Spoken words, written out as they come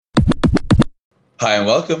Hi, and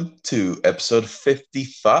welcome to episode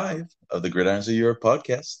 55 of the Gridirons of Europe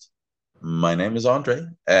podcast. My name is Andre,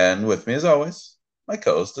 and with me, as always, my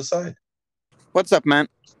co host, Aside. What's up, man?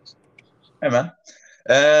 Hey, man.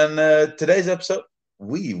 And today's episode,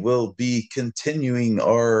 we will be continuing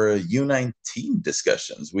our U19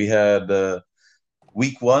 discussions. We had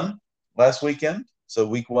week one last weekend, so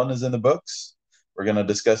week one is in the books. We're going to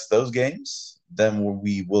discuss those games. Then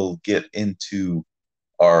we will get into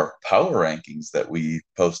our power rankings that we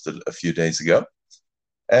posted a few days ago.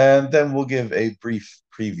 And then we'll give a brief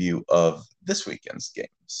preview of this weekend's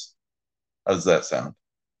games. How does that sound?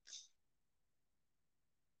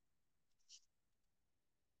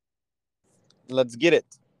 Let's get it.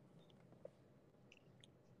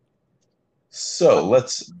 So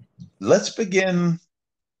let's begin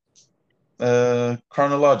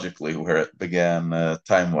chronologically where it began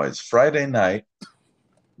time-wise. Friday night,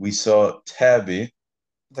 we saw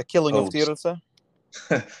The killing of host Tirsa.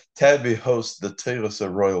 Tabby host the Tyresö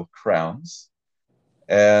Royal Crowns.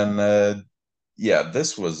 And yeah,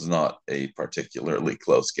 this was not a particularly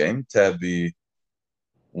close game. Tabby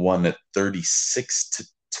won it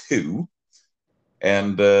 36-2.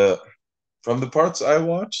 And from the parts I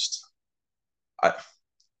watched, I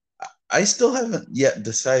I still haven't yet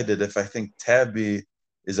decided if I think Tabby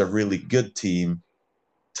is a really good team,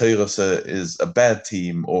 Tyresö is a bad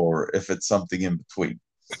team, or if it's something in between.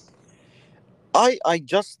 I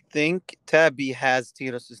just think Tabby has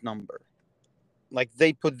Tirsa's number. Like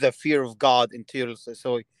they put the fear of God in Tirsa,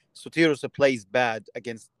 so Tirsa plays bad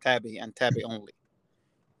against Tabby and Tabby only.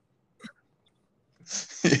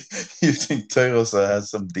 You think Tyresö has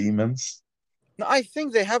some demons? No, I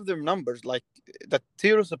think they have their numbers. Like the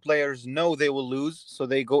Tirsa players know they will lose, so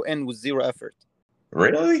they go in with zero effort.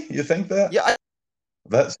 Really? You think that? Yeah,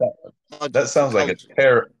 That's that sounds like a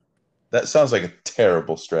psychology. that sounds like a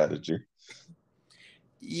terrible strategy.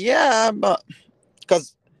 Yeah, but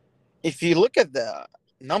because if you look at the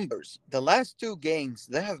numbers, the last two games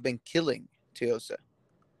they have been killing Tirsa.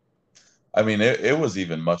 I mean, it was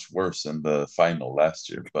even much worse in the final last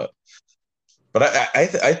year, but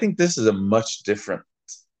I think this is a much different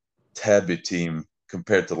Tabby team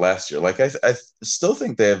compared to last year. Like I still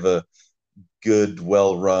think they have a good,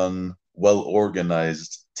 well run, well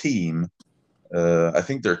organized team. I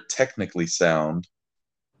think they're technically sound,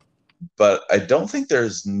 but I don't think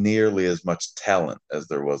there's nearly as much talent as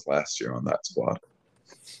there was last year on that squad.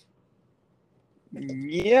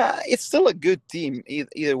 Yeah, it's still a good team,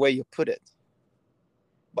 either way you put it.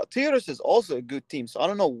 But Tigres is also a good team, so I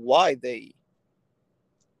don't know why they.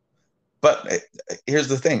 But here's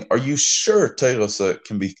the thing: are you sure Tyresö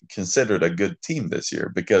can be considered a good team this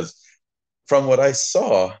year? Because from what I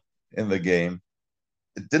saw in the game,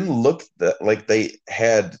 it didn't look that like they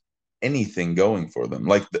had anything going for them.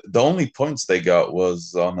 Like the only points they got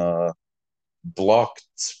was on a blocked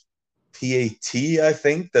PAT, I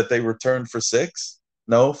think, that they returned for six.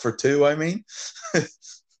 No, for two, I mean.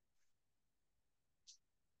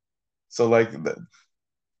 So like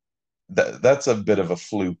that's a bit of a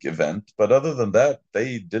fluke event, but other than that,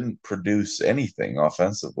 they didn't produce anything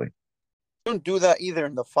offensively. They don't do that either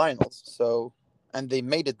in the finals, so. And they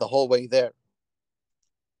made it the whole way there.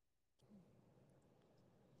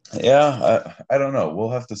 Yeah, I don't know. We'll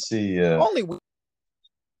have to see. Only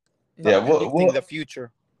Yeah, not predicting the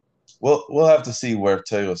future. we'll have to see where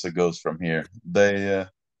Toyota goes from here. They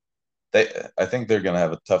I think they're gonna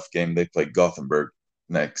have a tough game. They play Gothenburg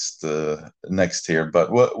next here,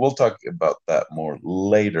 but we'll talk about that more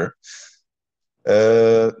later.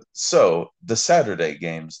 So the Saturday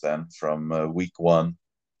games then from week one,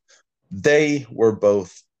 they were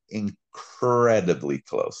both incredibly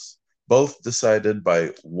close, both decided by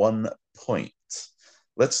 1 point.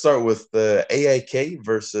 Let's start with the AIK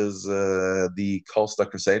versus the Karlstad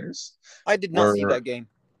Crusaders. I did not see Where that game,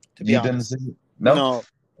 to be you didn't honest. see it? No,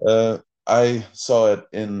 No, I saw it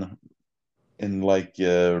in like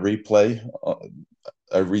replay.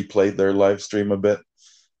 I replayed their live stream a bit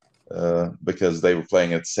because they were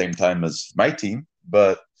playing at the same time as my team.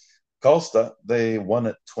 But Karlstad, they won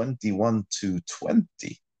it 21-20,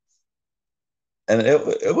 and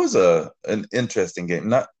it was a an interesting game.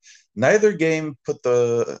 Not neither game put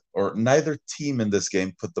the or neither team in this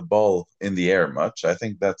game put the ball in the air much. I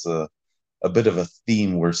think that's a bit of a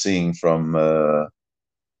theme we're seeing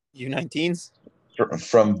U19s.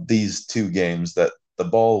 from these two games, that the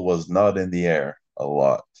ball was not in the air a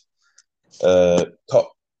lot. Uh,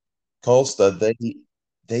 Kolstad,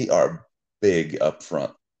 they are big up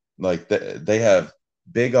front. Like they have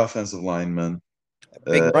big offensive linemen.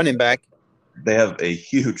 Big Uh, running back. they have a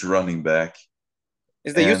huge running back,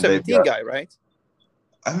 Is the and they've U17 got. guy, right?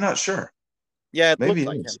 I'm not sure. Yeah, it Maybe looked he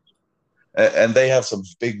like is. him. And they have some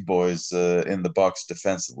big boys in the box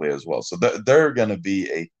defensively as well. So they're going to be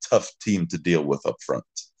a tough team to deal with up front.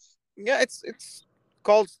 Yeah, it's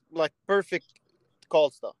called like perfect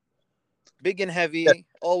call stuff. Big and Yeah, heavy,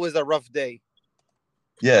 always a rough day.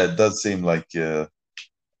 yeah, it does seem like a,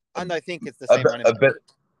 And I think it's the a, same bit, running a back. bit.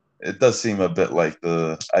 It does seem a bit like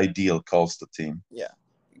the ideal Colsta team. Yeah.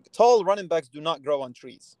 Tall running backs do not grow on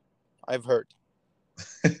trees. I've heard.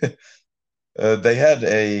 They had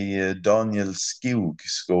a Daniel Skog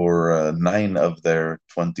score 9 of their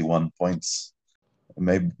 21 points.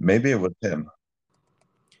 Maybe it was him.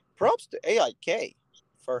 Props to AIK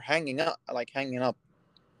for hanging up.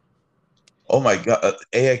 Oh my God,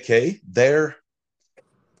 AIK, their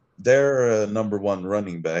number one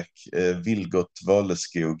running back, Vilgot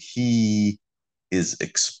Valeskog, he is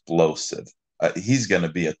explosive. He's going to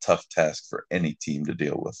be a tough task for any team to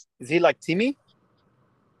deal with. Is he like Timmy?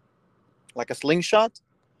 Like a slingshot?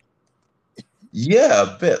 Yeah,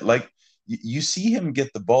 a bit. Like you see him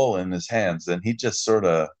get the ball in his hands, and he just sort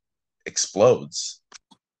of explodes.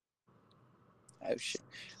 Oh shit.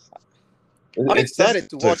 I'm It's excited difficult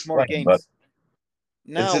to to watch more explain, but games.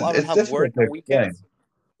 Now I don't it's have work difficult to on explain. weekends.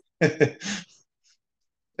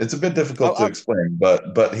 It's a bit difficult to I, explain,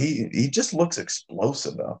 but he just looks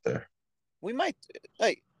explosive out there. we might,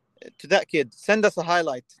 hey, to that kid, send us a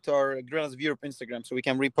highlight to our Grenaz of Europe Instagram so we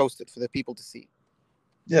can repost it for the people to see.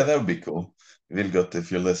 Yeah, that would be cool. Vilgot,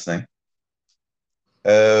 if you're listening.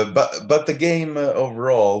 But the game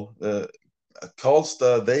overall,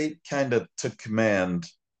 Karlstad, they kind of took command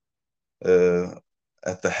uh,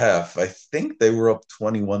 at the half. I think they were up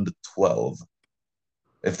 21-12.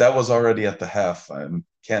 If that was already at the half, I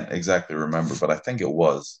can't exactly remember, but I think it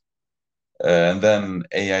was. And then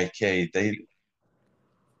AIK,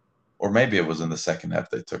 or maybe it was in the second half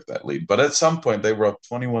they took that lead. But at some point they were up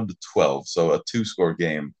 21-12, so a two-score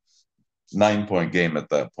game, 9-point game at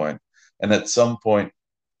that point. And at some point,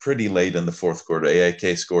 pretty late in the fourth quarter,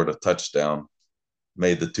 AIK scored a touchdown,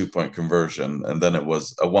 made the 2-point conversion, and then it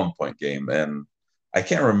was a 1-point game. And I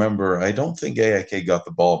can't remember. I don't think AIK got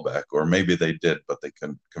the ball back, or maybe they did, but they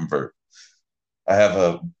couldn't convert. I have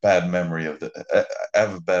a bad memory of I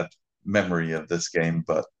have a bad memory of this game,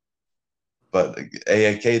 but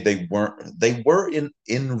AIK, they were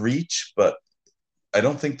in reach, but I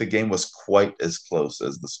don't think the game was quite as close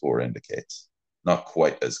as the score indicates. Not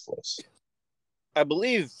quite as close. I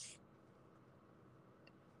believe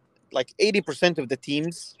like 80% of the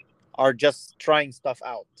teams are just trying stuff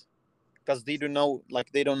out because they don't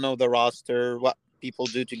know the roster, what people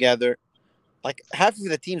do together. Like half of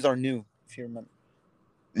the teams are new, if you remember.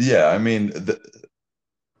 Yeah, I mean,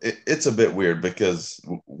 it's a bit weird because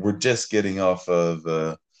we're just getting off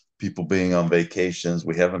of people being on vacations.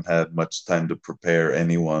 We haven't had much time to prepare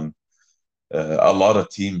anyone. A lot of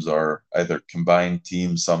teams are either combined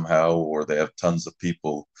teams somehow, or they have tons of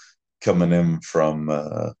people coming in from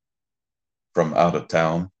out of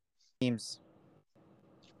town. Teams.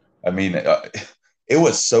 I mean, it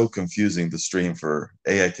was so confusing the stream for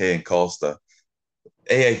AIK and Karlstad.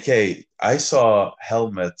 AIK, I saw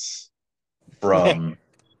helmets from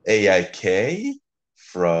AIK,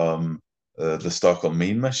 from the Stockholm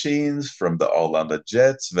Mean Machines, from the Arlanda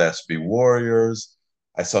Jets, Väsby Warriors.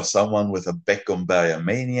 I saw someone with a Beckomberga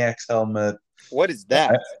Maniacs helmet. What is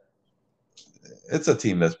that? It's a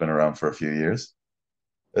team that's been around for a few years.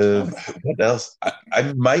 Oh, What else?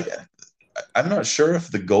 I'm not sure if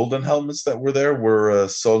the golden helmets that were there were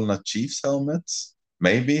Solna Chiefs helmets.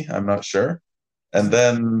 Maybe, I'm not sure. And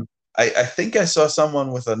then I think I saw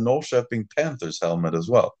someone with a Norrköping Panthers helmet as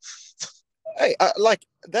well. hey, like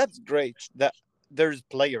that's great that there's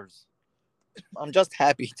players. I'm just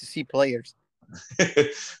happy to see players.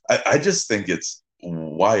 I just think it's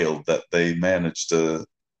wild that they managed to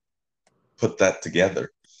put that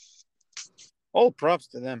together. All props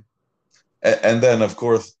to them. And then of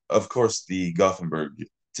course, the Gothenburg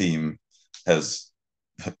team has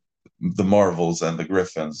the Marvels and the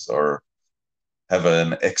Griffins are have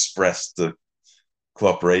an expressed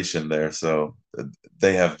cooperation there. So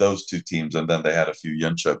they have those two teams, and then they had a few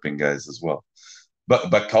Jönköping guys as well. But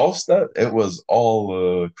Karlstad, it was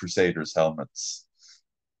all Crusaders helmets.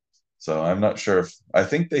 So I'm not sure if I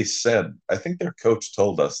think their coach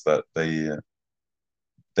told us that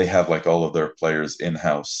they have like all of their players in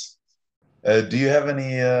house. Do you have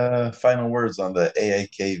any final words on the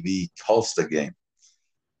AAKV Karlstad game?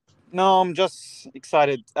 No, I'm just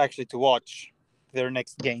excited actually to watch their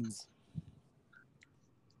next games.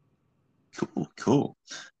 Cool, cool.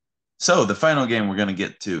 So the final game we're going to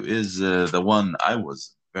get to is the one I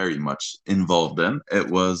was very much involved in. It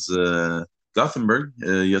was Gothenburg,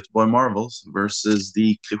 Göteborg Marvels versus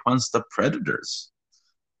the Kristianstad Predators.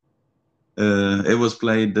 It was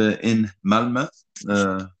played in Malmö,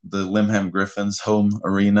 the Limham Griffins' home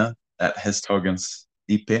arena at Hästhagens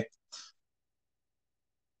IP.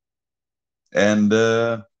 And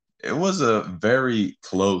it was a very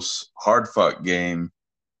close, hard fought game.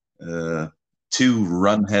 Two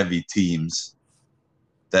run heavy teams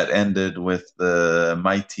that ended with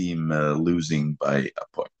my team losing by a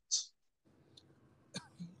point.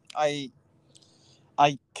 I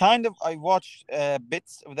I watched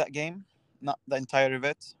bits of that game, not the entire of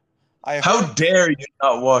it. I How heard dare you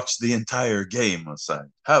not watch the entire game, Aside?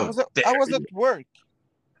 How dare I was at you? work.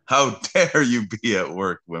 How dare you be at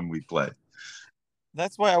work when we play?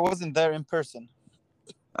 That's why I wasn't there in person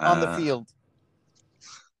on the Uh, field.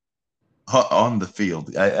 on the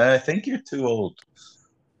field. I think you're too old.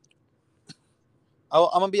 I'm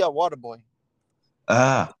gonna be a water boy.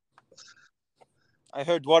 Ah. I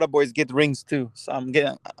heard water boys get rings too, so I'm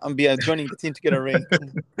be joining the team to get a ring.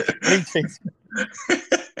 Ring change.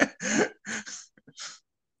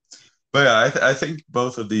 But yeah, I think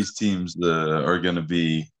both of these teams are going to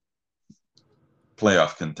be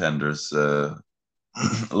playoff contenders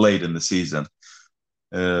late in the season.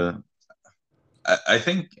 Uh, I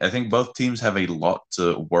think both teams have a lot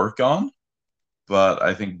to work on, but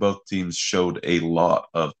I think both teams showed a lot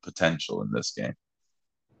of potential in this game.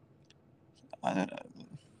 I don't know.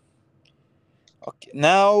 Okay,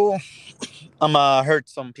 now I'm hurt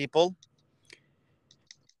some people.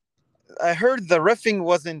 I heard the refing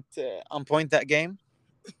wasn't on point that game.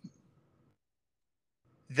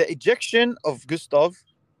 The ejection of Gustav,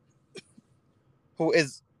 who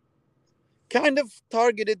is kind of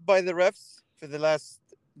targeted by the refs for the last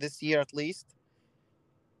this year at least,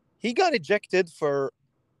 he got ejected for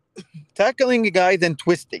tackling a guy then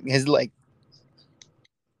twisting his leg.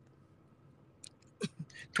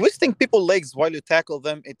 Twisting people's legs while you tackle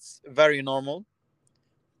them, it's very normal.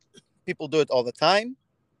 People do it all the time.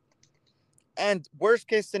 And worst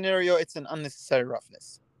case scenario, it's an unnecessary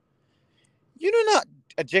roughness. You do not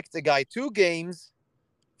eject a guy 2 games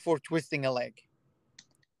for twisting a leg.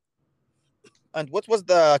 And what was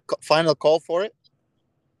the final call for it?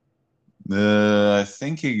 I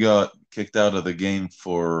think he got kicked out of the game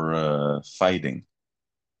for fighting.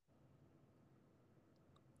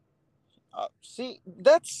 See,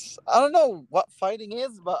 that's I don't know what fighting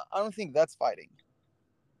is, but I don't think that's fighting.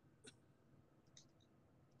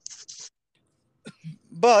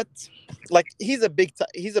 But like he's a big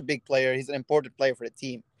player. He's an important player for the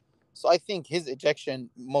team. So I think his ejection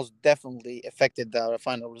most definitely affected the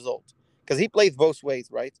final result because he plays both ways,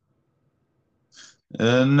 right?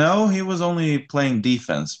 No, he was only playing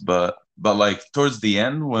defense, but like towards the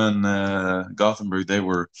end when Gothenburg they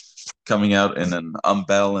were coming out in an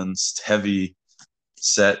unbalanced, heavy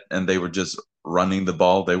set, and they were just running the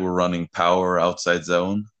ball. They were running power outside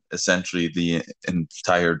zone, essentially the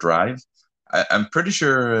entire drive. I'm pretty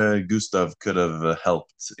sure Gustav could have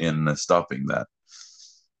helped in stopping that.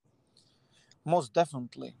 Most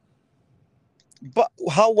definitely. But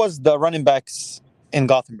how was the running backs in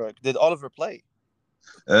Gothenburg? Did Oliver play?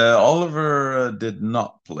 Oliver did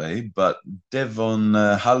not play, but Devon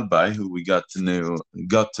Hallberg, who we got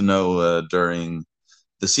to know during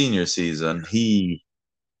the senior season, he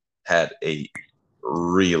had a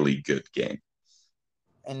really good game.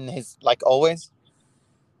 And his like always.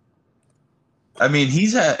 I mean,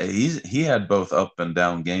 he had both up and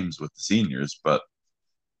down games with the seniors, but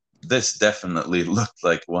this definitely looked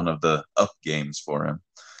like one of the up games for him.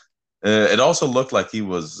 It also looked like he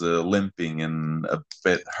was limping and a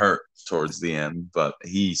bit hurt towards the end, but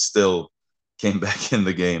he still came back in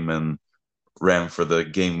the game and ran for the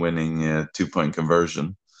game-winning 2-point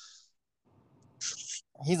conversion.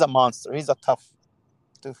 He's a monster. He's a tough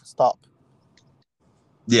to stop.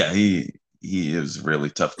 Yeah, he is really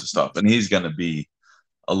tough to stop, and he's going to be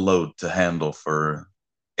a load to handle for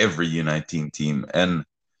every U19 team. And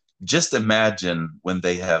just imagine when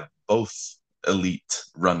they have both elite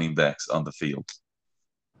running backs on the field.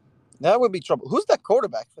 That would be trouble. Who's the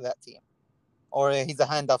quarterback for that team? Or he's a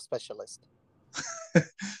handoff specialist?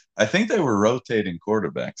 I think they were rotating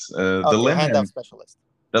quarterbacks. The Okay, handoff Limham, specialist.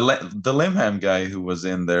 the Limham guy who was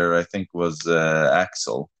in there, I think, was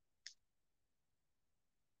Axel.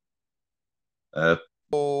 Uh,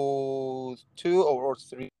 Oh, two or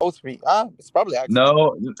three. Oh, three. Ah, it's probably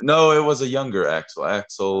Axel. no, it was a younger Axel.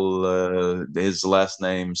 Axel, his last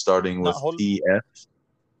name starting Not with whole. TF.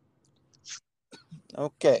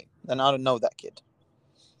 Okay, then I don't know that kid.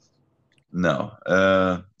 No,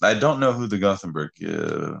 I don't know who the Gothenburg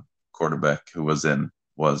quarterback who was in.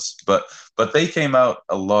 was. But they came out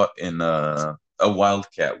a lot in a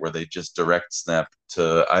wildcat where they just direct snap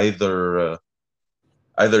to either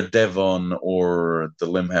Devon or the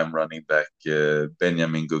Limham running back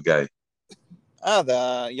Benjamin Gugai. Ah,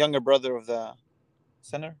 the younger brother of the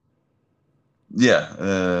center. Yeah,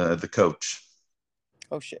 the coach.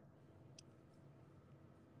 Oh shit.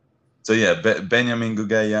 So yeah, Benjamin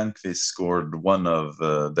Gugai scored one of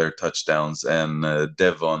their touchdowns, and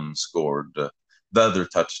Devon scored the other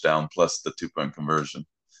touchdown plus the 2-point conversion.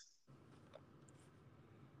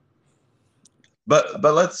 But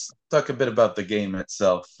let's talk a bit about the game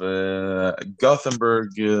itself. Gothenburg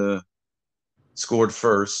scored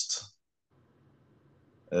first.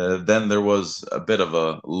 Then there was a bit of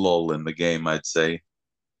a lull in the game, I'd say.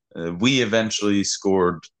 We eventually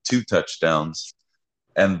scored 2 touchdowns,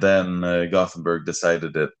 and then Gothenburg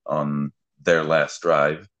decided it on their last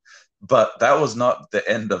drive. But that was not the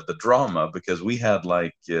end of the drama because we had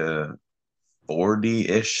like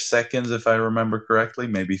 40-ish seconds, if I remember correctly,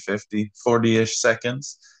 maybe 50, 40-ish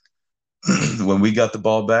seconds when we got the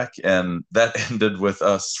ball back. And that ended with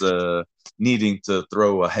us needing to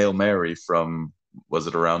throw a Hail Mary from, was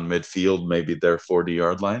it around midfield, maybe their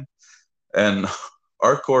 40-yard line? And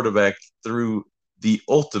our quarterback threw the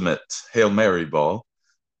ultimate Hail Mary ball.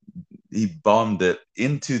 He bombed it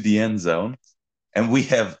into the end zone, and we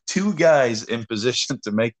have 2 guys in position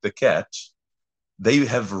to make the catch. They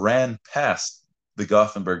have ran past the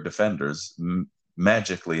Gothenburg defenders,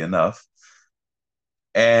 magically enough,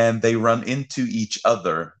 and they run into each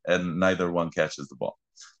other, and neither one catches the ball.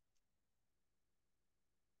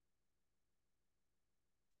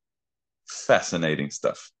 Fascinating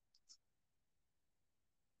stuff.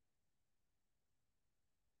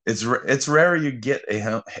 It's rare you get a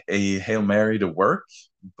Hail Mary to work,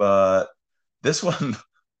 but this one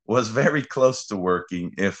was very close to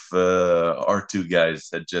working if our 2 guys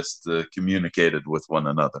had just communicated with one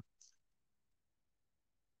another.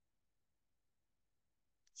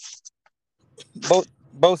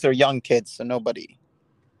 Both are young kids, so nobody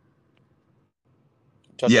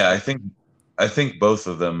judges Yeah, them. I think both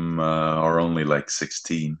of them are only like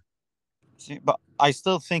 16. See, but I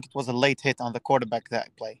still think it was a late hit on the quarterback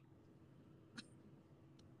that play.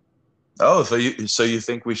 Oh, so you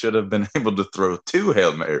think we should have been able to throw 2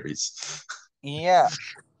 Hail Marys? Yeah.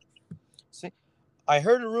 See, I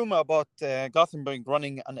heard a rumor about Gothenburg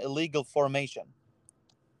running an illegal formation.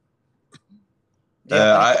 Do you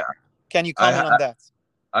have any? Uh, Can you I comment on that?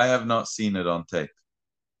 I have not seen it on tape.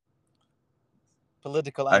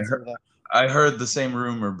 Political I answer heard there. I heard the same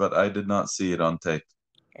rumor, but I did not see it on tape.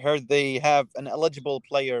 I heard they have an eligible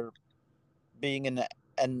player being an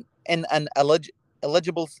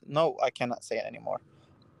eligible. No, I cannot say it anymore.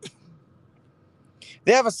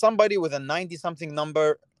 They have somebody with a 90 something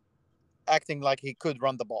number acting like he could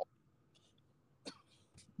run the ball.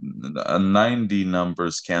 90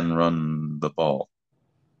 numbers can run the ball,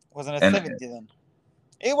 Wasn't a and 70 then?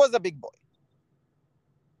 He was a big boy.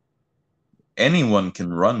 anyone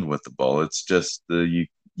can run with the ball. It's just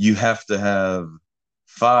you have to have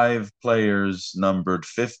 5 players numbered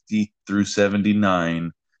 50 through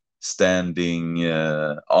 79 standing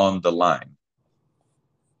on the line.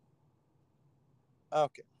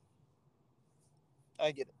 Okay,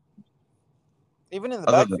 I get it. Even in the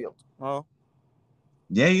Other than backfield. Oh,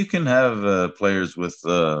 Yeah, you can have players with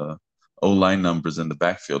O line numbers in the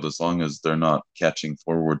backfield as long as they're not catching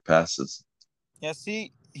forward passes. yeah.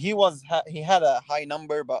 See, he had a high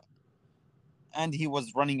number, but and he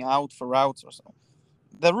was running out for routes or so.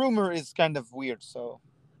 The rumor is kind of weird. So,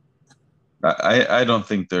 I don't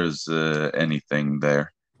think there's anything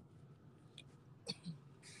there.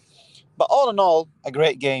 but all in all, a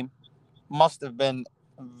great game. Must have been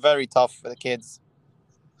very tough for the kids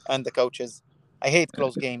and the coaches. I hate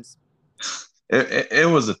close games. It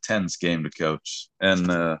was a tense game to coach,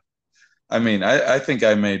 and I mean, I think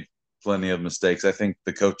I made plenty of mistakes. I think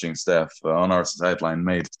the coaching staff on our sideline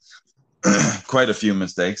made quite a few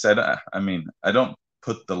mistakes. I mean, I don't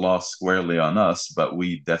put the loss squarely on us, but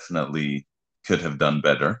we definitely could have done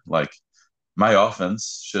better. Like my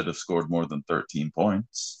offense should have scored more than 13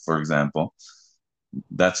 points, for example.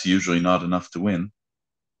 That's usually not enough to win,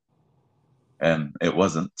 and it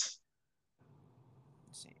wasn't.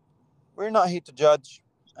 See, we're not here to judge,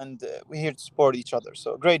 and we're here to support each other.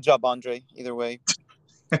 So, great job, Andre. Either way,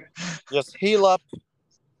 just heal up,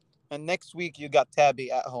 and next week you got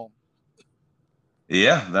Tabby at home.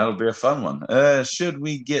 Yeah, that'll be a fun one. Should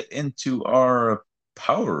we get into our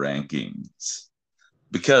power rankings?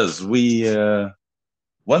 Because we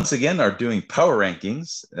once again are doing power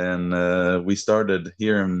rankings, and we started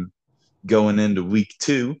here going into week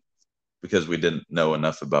 2. because we didn't know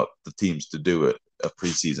enough about the teams to do a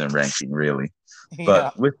preseason ranking really.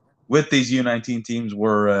 But Yeah. with these U19 teams,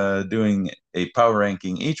 we're doing a power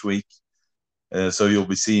ranking each week. So you'll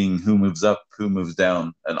be seeing who moves up, who moves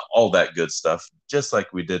down, and all that good stuff, just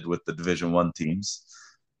like we did with the Division One teams.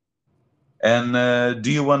 And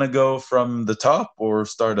do you want to go from the top or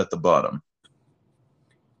start at the bottom?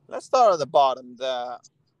 Let's start at the bottom. The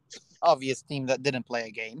obvious team that didn't play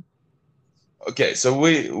a game. Okay, so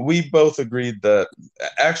we both agreed that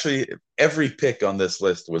actually every pick on this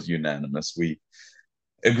list was unanimous. We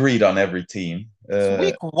agreed on every team. It's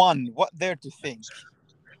week one. What there to think?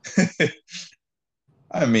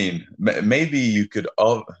 I mean, maybe you could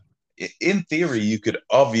all, in theory, you could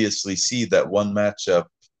obviously see that one matchup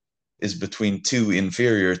is between two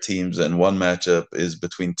inferior teams and one matchup is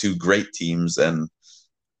between two great teams, and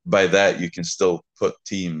by that you can still put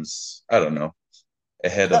teams, I don't know,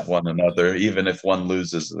 ahead That, of one another. Even if one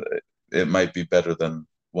loses, it might be better than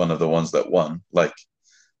one of the ones that won. Like,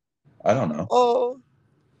 I don't know. oh,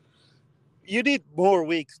 you need more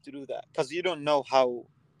weeks to do that because you don't know how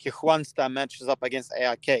Kijuansta matches up against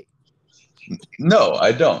AIK. No,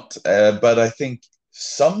 I don't. But I think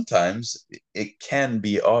sometimes it can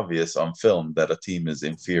be obvious on film that a team is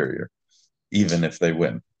inferior, even if they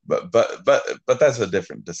win. But that's a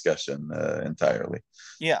different discussion entirely.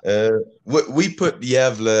 Yeah. We put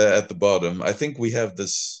Gävle at the bottom. I think we have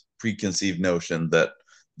this preconceived notion that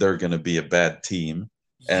they're going to be a bad team,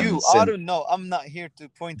 and I since don't know. I'm not here to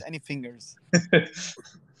point any fingers.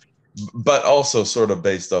 but also sort of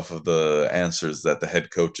based off of the answers that the head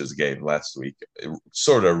coaches gave last week, it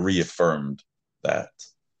sort of reaffirmed that.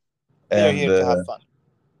 They're And here to have fun.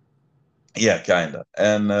 yeah, kind of.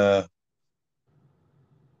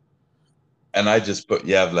 And I just put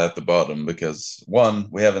Gävle at the bottom because one,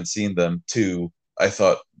 we haven't seen them. Two, I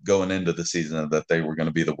thought going into the season that they were going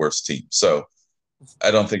to be the worst team. So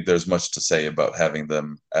I don't think there's much to say about having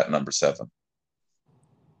them at number 7.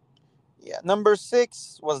 Yeah. Number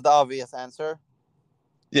 6 was the obvious answer.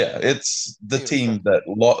 Yeah, it's the Tyresö. team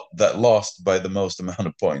that lost by the most amount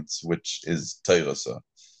of points, which is Tyresö.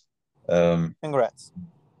 Congrats.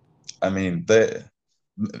 I mean,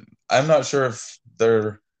 I'm not sure if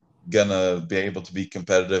they're gonna be able to be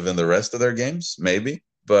competitive in the rest of their games, maybe,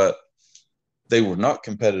 but they were not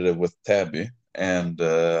competitive with Tabby, and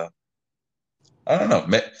I don't know.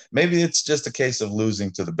 Maybe it's just a case of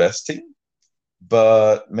losing to the best team,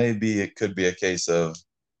 but maybe it could be a case of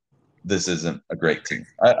this isn't a great team.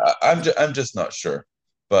 I'm just not sure.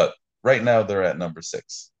 But right now they're at number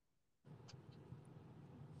 6.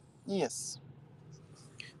 Yes.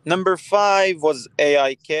 Number 5 was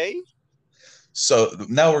AIK. So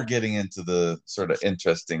now we're getting into the sort of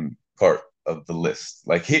interesting part of the list.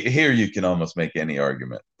 Like here you can almost make any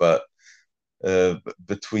argument, but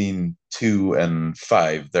between 2 and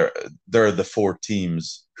 5, there are the 4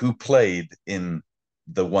 teams who played in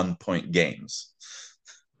the 1-point games.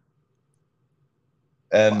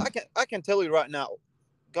 Well, And I can tell you right now,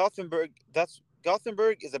 Gothenburg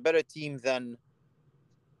is a better team than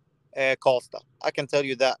Karlstad. I can tell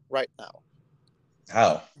you that right now.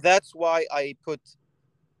 how? That's why I put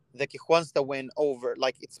the Kijuansta win over.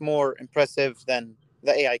 Like it's more impressive than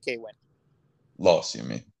the AIK win. Loss, you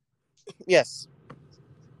mean? Yes,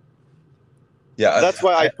 Yeah, that's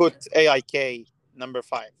why I put AIK number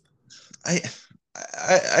 5. I,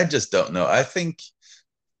 I just don't know. I think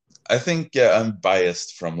I'm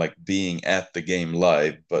biased from like being at the game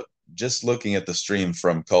live, but just looking at the stream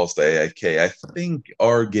from Karlstad AIK, I think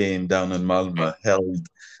our game down in Malmö held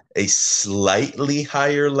a slightly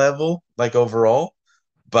higher level, like overall.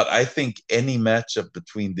 But I think any matchup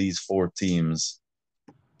between these 4 teams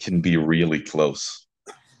can be really close.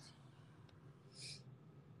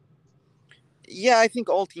 Yeah, I think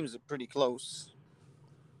all teams are pretty close,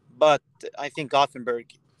 but I think Gothenburg.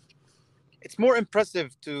 It's more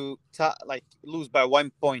impressive to like lose by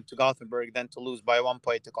 1 point to Gothenburg than to lose by 1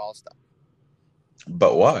 point to Karlstad.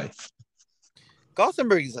 But why?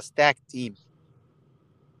 Gothenburg is a stacked team.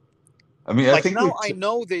 I mean, I Like think we. now, I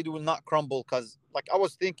know they will not crumble because, like, I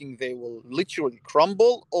was thinking they will literally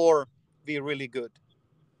crumble or be really good.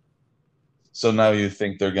 So now you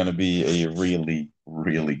think they're going to be a really,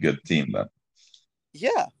 really good team then?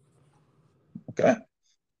 Yeah, Okay.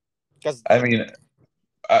 because I mean,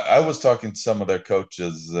 I was talking to some of their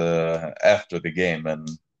coaches after the game, and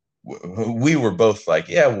we were both like,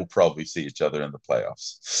 "Yeah, we'll probably see each other in the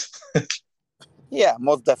playoffs." yeah,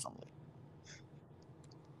 most definitely.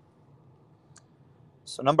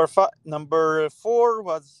 So number 4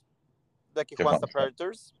 was the Come on. Kijuansta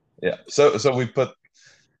Predators. Yeah. So we put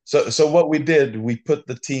So what we did, we put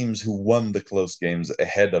the teams who won the close games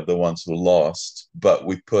ahead of the ones who lost, but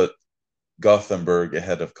we put Gothenburg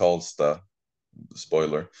ahead of Karlstad,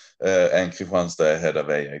 spoiler, and Kristianstad ahead of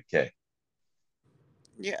AIK.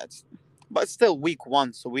 Yeah, but still week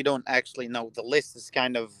one, so we don't actually know. The list is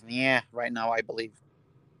kind of right now, I believe.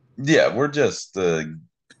 Yeah, we're just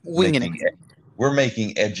Winging making it. we're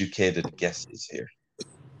making educated guesses here.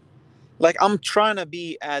 Like, I'm trying to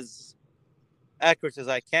be as accurate as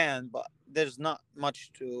I can, but there's not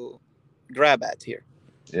much to grab at here.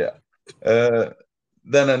 Yeah.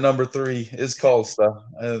 Then at number 3 is Karlstad.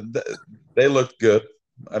 They look good.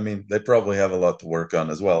 I mean, they probably have a lot to work on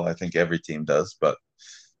as well. I think every team does, but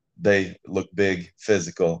they look big,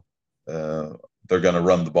 physical. They're going to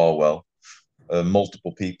run the ball well.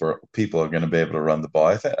 Multiple people are going to be able to run the ball.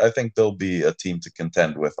 I think they'll be a team to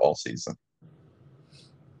contend with all season.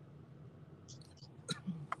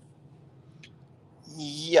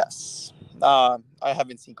 Yes. I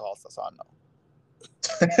haven't seen Costa, so I don't know.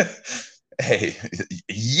 Hey,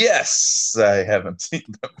 yes, I haven't seen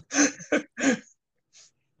them.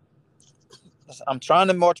 I'm trying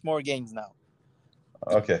to watch more games now.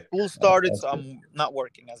 Okay. School started, That's so cool. I'm not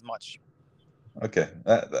working as much. Okay,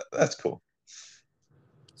 that's cool.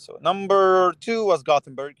 So number 2 was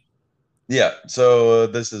Gothenburg. Yeah, so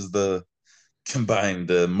this is the combined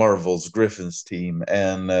Marvels Griffins team,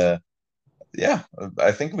 and yeah,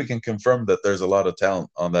 I think we can confirm that there's a lot of talent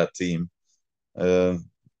on that team. Uh,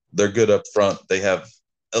 they're good up front. They have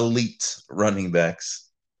elite running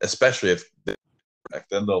backs, especially if they're back.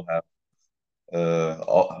 Then they'll have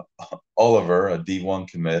Oliver, a D1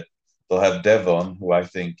 commit. They'll have Devon, who I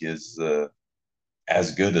think is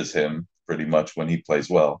as good as him pretty much when he plays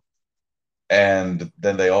well. And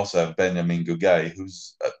then they also have Benjamin Gugai,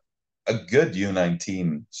 who's a good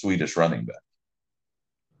U19 Swedish running back.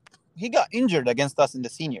 He got injured against us in the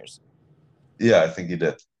seniors. Yeah, I think he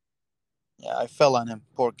did. Yeah, I fell on him.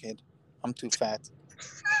 Poor kid. I'm too fat.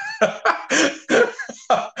 Yeah.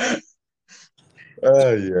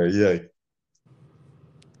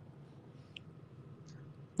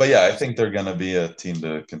 But yeah, I think they're going to be a team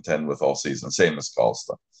to contend with all season, same as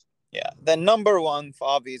Karlstad. Yeah. Then number 1, for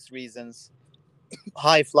obvious reasons,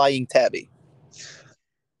 high flying Tabby.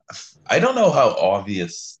 I don't know how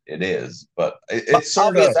obvious it is, but it's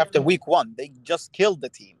sort of Obvious after week 1. They just killed the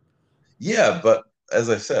team. yeah. But as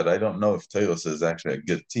I said, I don't know if Teos is actually a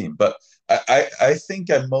good team, but I think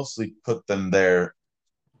I mostly put them there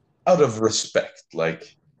out of respect.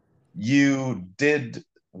 Like you did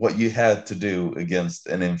what you had to do against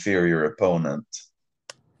an inferior opponent,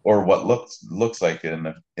 or what looks like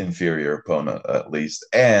an inferior opponent at least,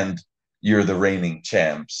 and you're the reigning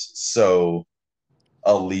champs. So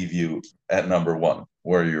I'll leave you at number 1,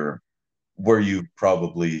 where you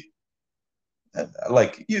probably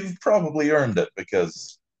like you've probably earned it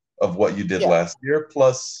because of what you did Yeah. last year,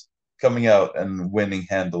 plus coming out and winning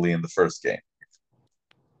handily in the first game.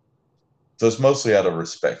 So it's mostly out of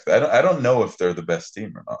respect. I don't know if they're the best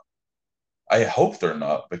team or not. I hope they're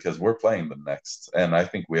not because we're playing them next, and I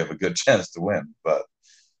think we have a good chance to win. But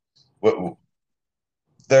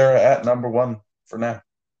they're at number 1 for now.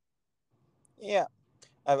 Yeah.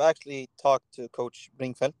 I've actually talked to Coach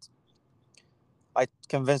Bringfeld. I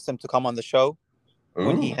convinced him to come on the show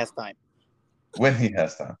when he Ooh, has time. when he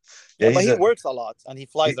has time. Yeah, Yeah, but he works a lot and he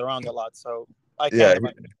flies he, around a lot, so I kind yeah, of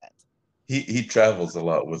understand. he travels a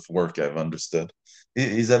lot with work. I've understood.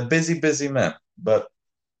 He's a busy man, but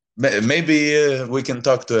maybe we can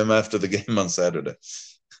talk to him after the game on Saturday.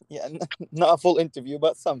 Yeah, not a full interview,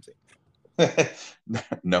 but something.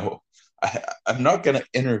 No, I'm not going to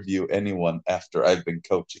interview anyone after I've been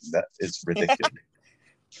coaching. That is ridiculous.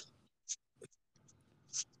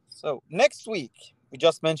 So next week, we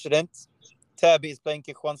just mentioned it. Tabby is playing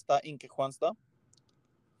Kristianstad in Kristianstad.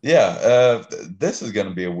 Yeah, this is going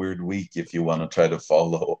to be a weird week if you want to try to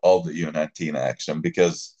follow all the U19 action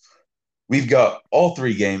because we've got all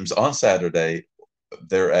 3 games on Saturday.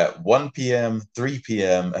 They're at 1 p.m., 3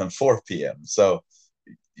 p.m., and 4 p.m. So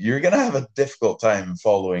you're going to have a difficult time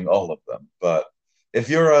following all of them. But if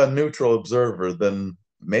you're a neutral observer, then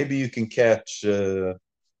maybe you can catch the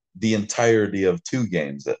entirety of 2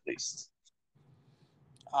 games at least.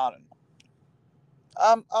 I don't know.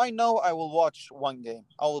 I know I will watch one game.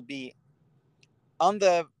 I will be on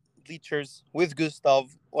the bleachers with Gustav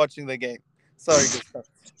watching the game. Sorry, Gustav.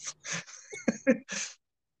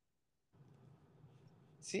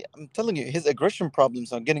 See, I'm telling you, his aggression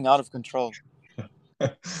problems are getting out of control.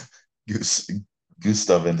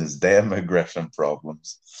 Gustav and his damn aggression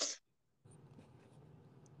problems.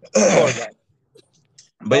 Poor guy.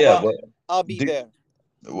 But yeah, I'll be do, there.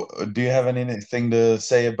 Do you have anything to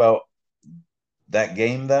say about that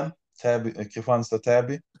game then? Tabby, Kristianstad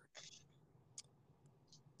Tabby?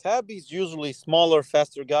 Tabby's usually smaller,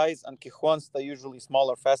 faster guys, and Kijuansta usually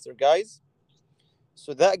smaller, faster guys.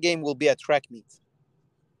 So that game will be a track meet.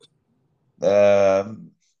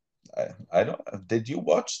 Um, I don't. Did you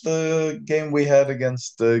watch the game we had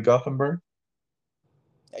against Gothenburg?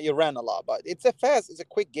 You ran a lot, but it's a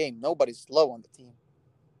quick game. Nobody's slow on the team.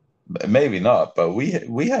 Maybe not, but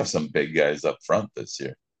we have some big guys up front this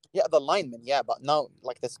year. Yeah, the linemen, yeah, but no,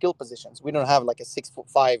 like the skill positions. We don't have like a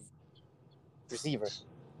 6'5" receiver.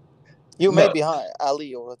 You may No, be high,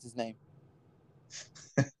 Ali or what's his name.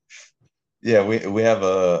 yeah, we have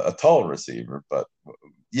a tall receiver, but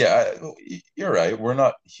yeah, you're right. We're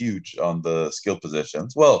not huge on the skill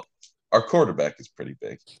positions. Well, our quarterback is pretty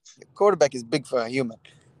big. The quarterback is big for a human.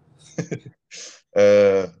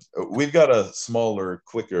 Uh, we've got a smaller,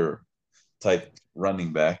 quicker type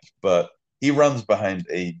running back, but he runs behind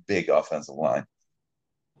a big offensive line.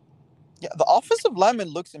 Yeah, the offensive lineman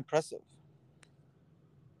looks impressive.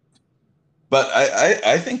 But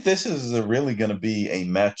I think this is really going to be a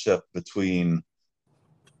matchup between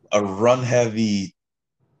a run heavy,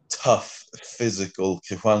 tough, physical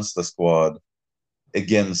Kristianstad squad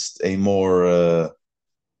against a more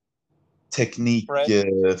technique,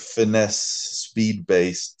 Fred. finesse, speed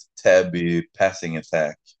based tabby passing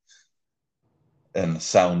attack and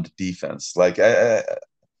sound defense. Like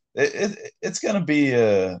it's going to be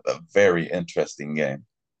a very interesting game.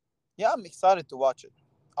 Yeah, I'm excited to watch it.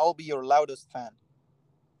 I'll be your loudest fan.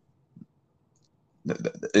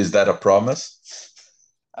 Is that a promise?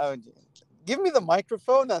 Uh, Give me the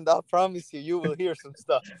microphone, and I'll promise you will hear some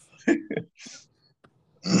stuff.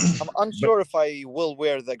 I'm But unsure if I will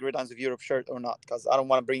wear the Gridiron's of Europe shirt or not because I don't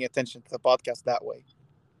want to bring attention to the podcast that way.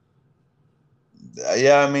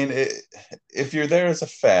 yeah, I mean, if you're there as a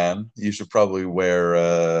fan, you should probably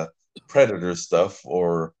wear Predator stuff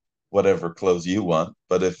or whatever clothes you want.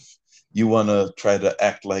 But if you want to try to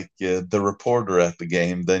act like the reporter at the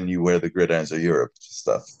game, then you wear the Gridirons of Europe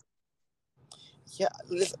stuff. Yeah,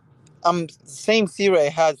 listen, same theory I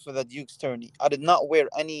had for the Duke's tourney. I did not wear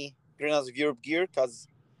any Gridiron's of Europe gear because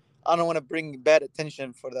I don't want to bring bad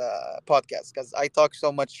attention for the podcast because I talk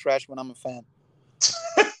so much trash when I'm a fan.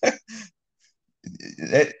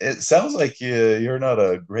 It sounds like you're not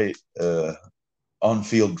a great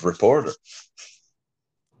on-field reporter.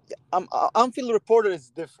 Yeah, I'm field reporter is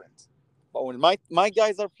different, but when my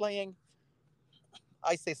guys are playing,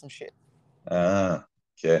 I say some shit. Ah,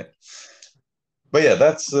 okay. But yeah,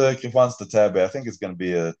 that's Kristianstad Tabby. I think it's going to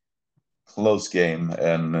be a close game,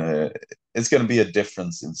 and it's going to be a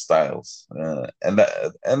difference in styles, and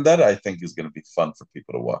that I think is going to be fun for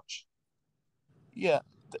people to watch. Yeah,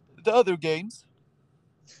 the other games.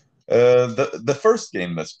 The first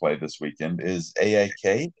game that's played this weekend is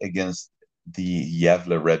AIK against the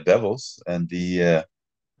Gävle Red Devils, and the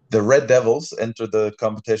Red Devils enter the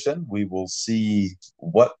competition. We will see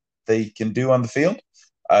what they can do on the field.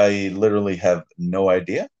 I literally have no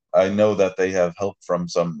idea. I know that they have help from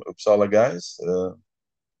some Uppsala guys.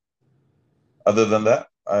 Other than that,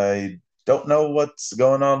 I don't know what's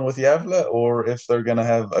going on with Gävle or if they're going to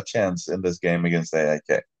have a chance in this game against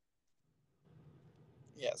AIK.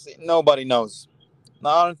 Yeah, see, nobody knows. No,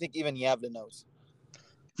 I don't think even Yavle knows.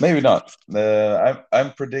 Maybe not.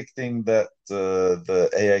 I'm predicting that the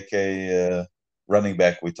AIK running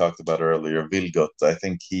back we talked about earlier, Vilgot, I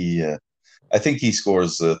think he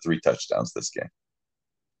scores 3 touchdowns this game.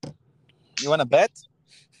 You want to bet?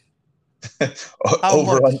 How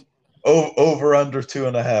over much? over under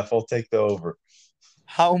 2.5. I'll take the over.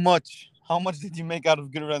 How much? How much did you make out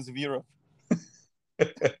of Good Runs of Europe?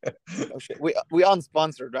 Oh shit, we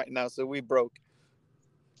unsponsored right now, so we broke.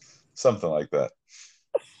 Something like that.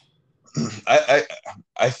 I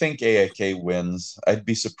I think AIK wins. I'd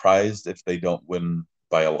be surprised if they don't win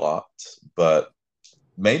by a lot, but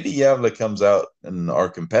maybe Gävle comes out and are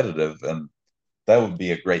competitive, and that would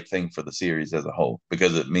be a great thing for the series as a whole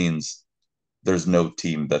because it means there's no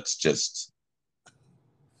team that's just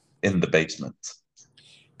in the basement.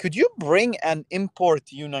 Could you bring an import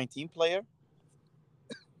U19 player?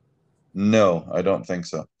 No, I don't think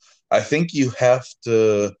so. I think you have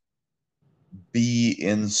to be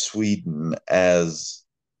in Sweden as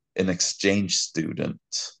an exchange student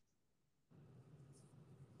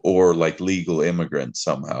or like legal immigrant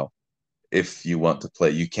somehow if you want to play.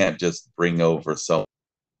 You can't just bring over some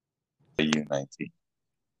U19.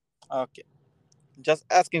 Okay, just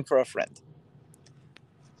asking for a friend.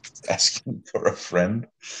 Asking for a friend?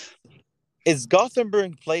 Is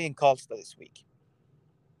Gothenburg playing Karlstad this week?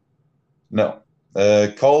 No.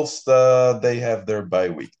 Karlstad, they have their bye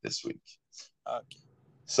week this week. Okay.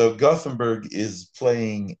 So Gothenburg is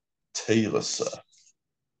playing Tyresö.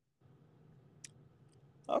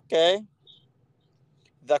 Okay.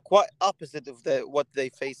 The quite opposite of what they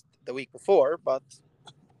faced the week before, but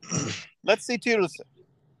let's see Tyresö.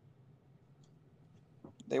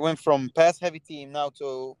 They went from pass heavy team now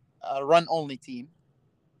to a run only team.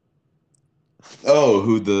 Oh,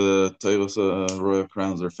 who the Tyresö Royal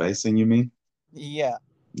Crowns are facing, you mean? Yeah,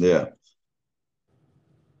 Yeah.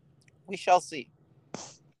 we shall see.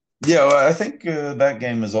 Yeah, well, I think that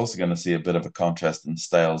game is also going to see a bit of a contrast in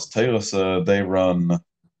styles. Tyresö, they run.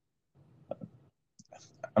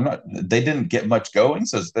 They didn't get much going,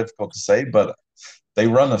 so it's difficult to say, but they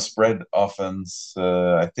run a spread offense.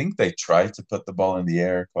 I think they tried to put the ball in the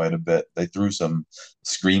air quite a bit. They threw some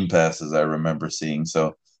screen passes I remember seeing.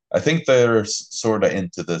 So I think they're sort of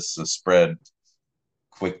into this spread,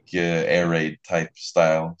 quick air raid type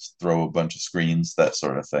style, throw a bunch of screens, that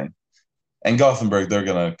sort of thing. And Gothenburg, they're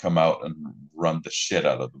going to come out and run the shit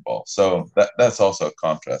out of the ball. So that's also a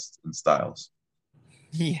contrast in styles.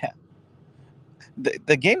 Yeah,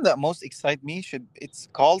 the game that most excites me should it's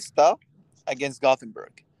Karlstad against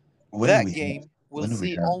Gothenburg. When do That we have? game will When do we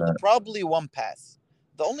see have only probably one pass.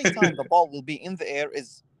 The only time the that? ball will be in the air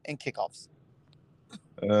is in kickoffs.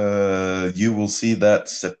 You will see that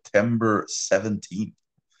September 17th.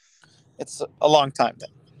 It's a long time then.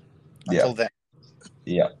 Yeah, Until then,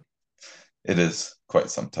 yeah, it is quite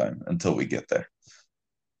some time until we get there.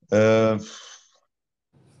 Uh,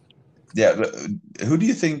 yeah, who do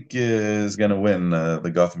you think is going to win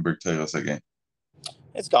the Gothenburg Toyota game?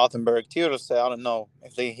 it's Gothenburg. Tyresö, I don't know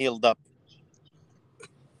if they healed up.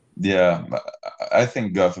 Yeah, I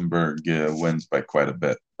think Gothenburg wins by quite a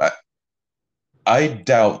bit. I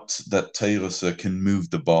doubt that Tyresö can move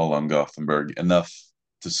the ball on Gothenburg enough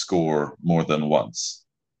to score more than once.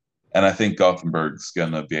 And I think Gothenburg's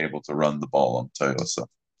going to be able to run the ball on Tyresö.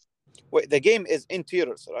 Wait, the game is in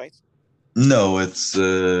Tyresö, right? No, it's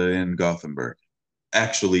in Gothenburg.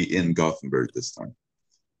 Actually, in Gothenburg this time.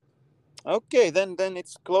 Okay, then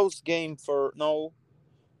it's close game for no.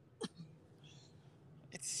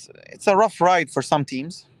 It's a rough ride for some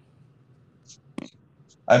teams.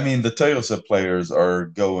 I mean, the Toyota players are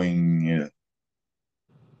going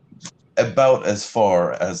about as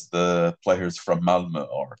far as the players from Malmö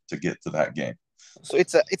are to get to that game. So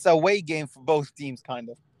it's a away game for both teams, kind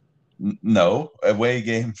of. No, away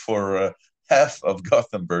game for half of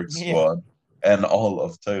Gothenburg's Yeah. squad and all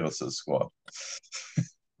of Toyota's squad.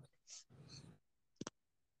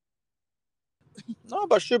 No,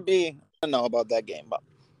 but should be. I don't know about that game, but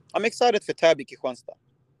I'm excited for Tabi Kristianstad.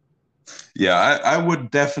 Yeah, I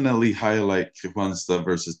would definitely highlight Kristianstad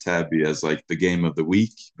versus Täby as like the game of the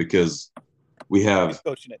week because we Who's have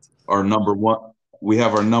coaching it? our number one we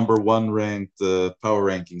have our number one ranked power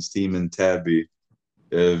rankings team in Täby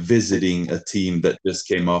visiting a team that just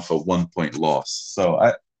came off a 1 point loss. So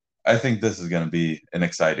I think this is going to be an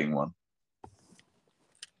exciting one.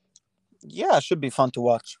 Yeah, it should be fun to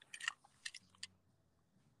watch.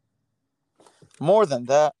 More than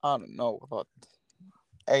that, I don't know about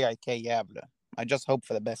AIK Gävle. I just hope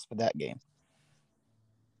for the best for that game.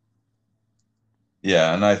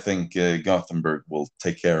 Yeah, and I think Gothenburg will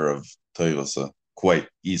take care of Toyosa quite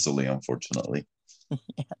easily, unfortunately.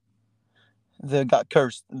 They got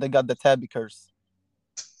cursed. They got the Tabby curse.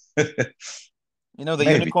 You know the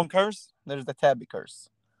Maybe. unicorn curse? There's the Tabby curse.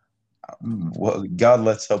 Well, God,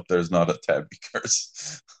 let's hope there's not a Tabby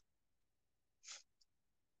curse.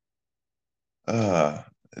 Uh,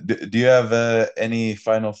 do you have any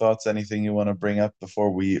final thoughts? Anything you want to bring up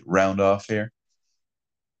before we round off here?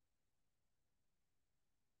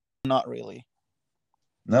 Not really.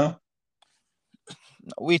 No?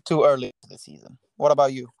 No, we too early this season. What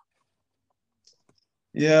about you?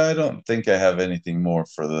 Yeah, I don't think I have anything more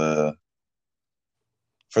for the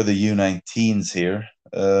U19s here.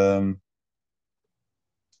 Do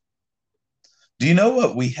you know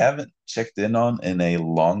what we haven't checked in on in a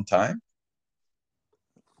long time?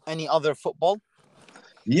 Any other football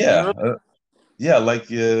in Yeah, Europe? yeah, like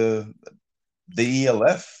the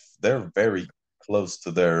ELF, they're very close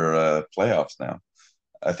to their playoffs now.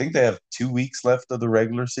 I think they have 2 weeks left of the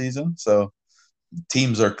regular season, so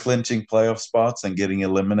teams are clinching playoff spots and getting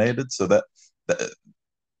eliminated. So that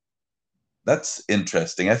that's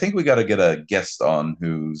interesting. I think we got to get a guest on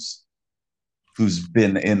who's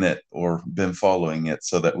been in it or been following it,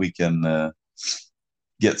 so that we can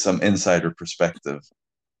get some insider perspective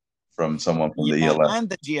from someone from the Yeah, ELF. and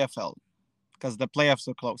the GFL because the playoffs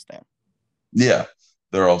are close there. Yeah,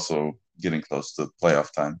 they're also getting close to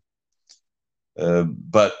playoff time.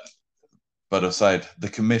 But but aside, the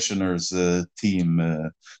commissioner's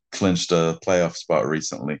team clinched a playoff spot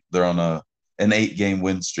recently. They're on an 8-game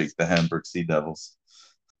win streak. The Hamburg Sea Devils.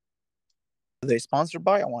 Are they sponsored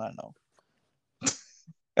by? I want to know.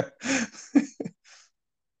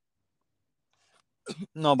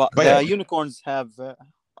 No, but But the yeah, Unicorns have,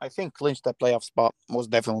 I think, clinched that playoff spot most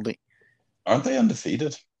definitely. aren't they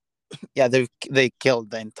undefeated? Yeah, they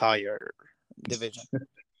killed the entire division.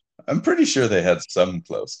 I'm pretty sure they had some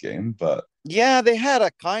close game, but Yeah, they had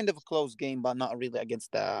a kind of a close game, but not really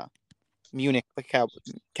against the Munich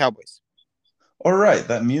Cowboys. all right,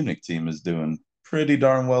 that Munich team is doing pretty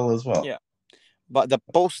darn well as well. Yeah, but the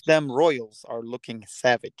Potsdam Royals are looking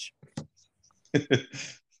savage.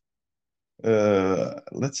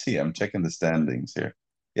 Let's see. I'm checking the standings here.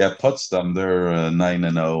 Yeah, Potsdam, they're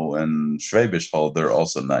 9-0, and Schwäbisch Hall, they're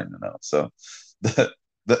also 9-0. So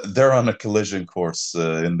they're on a collision course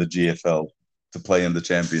in the GFL to play in the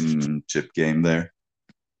championship game there.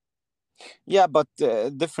 Yeah, but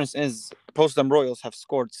the difference is Potsdam Royals have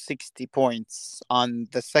scored 60 points on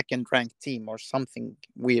the second ranked team or something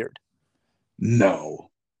weird.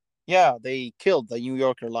 No. Yeah, they killed the New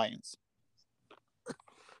Yorker Lions.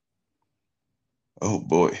 Oh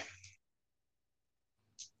boy.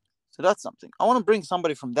 So that's something. I want to bring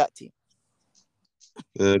somebody from that team.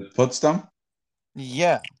 Potsdam?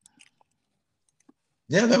 Yeah.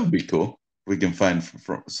 Yeah, that would be cool. We can find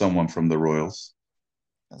someone from the Royals.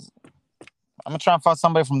 I'm gonna try and find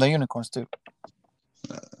somebody from the Unicorns too.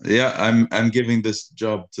 Yeah, I'm giving this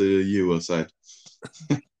job to you, Osai.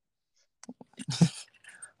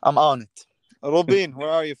 I'm on it. Robin,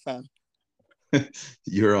 where are you, fam?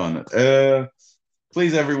 You're on it.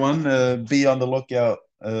 Please, everyone, be on the lookout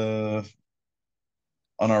on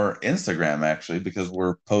our Instagram, actually, because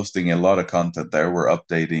we're posting a lot of content there. We're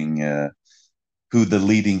updating who the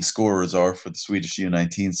leading scorers are for the Swedish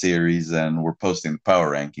U19 series, and we're posting the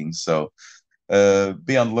power rankings. So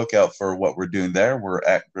be on the lookout for what we're doing there. We're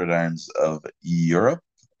at Gridirons of Europe.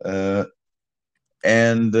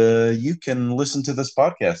 And you can listen to this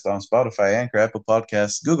podcast on Spotify, Anchor, Apple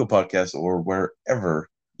Podcasts, Google Podcasts, or wherever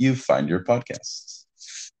you find your podcasts.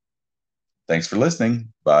 Thanks for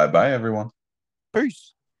listening. Bye bye, everyone.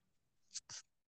 Peace.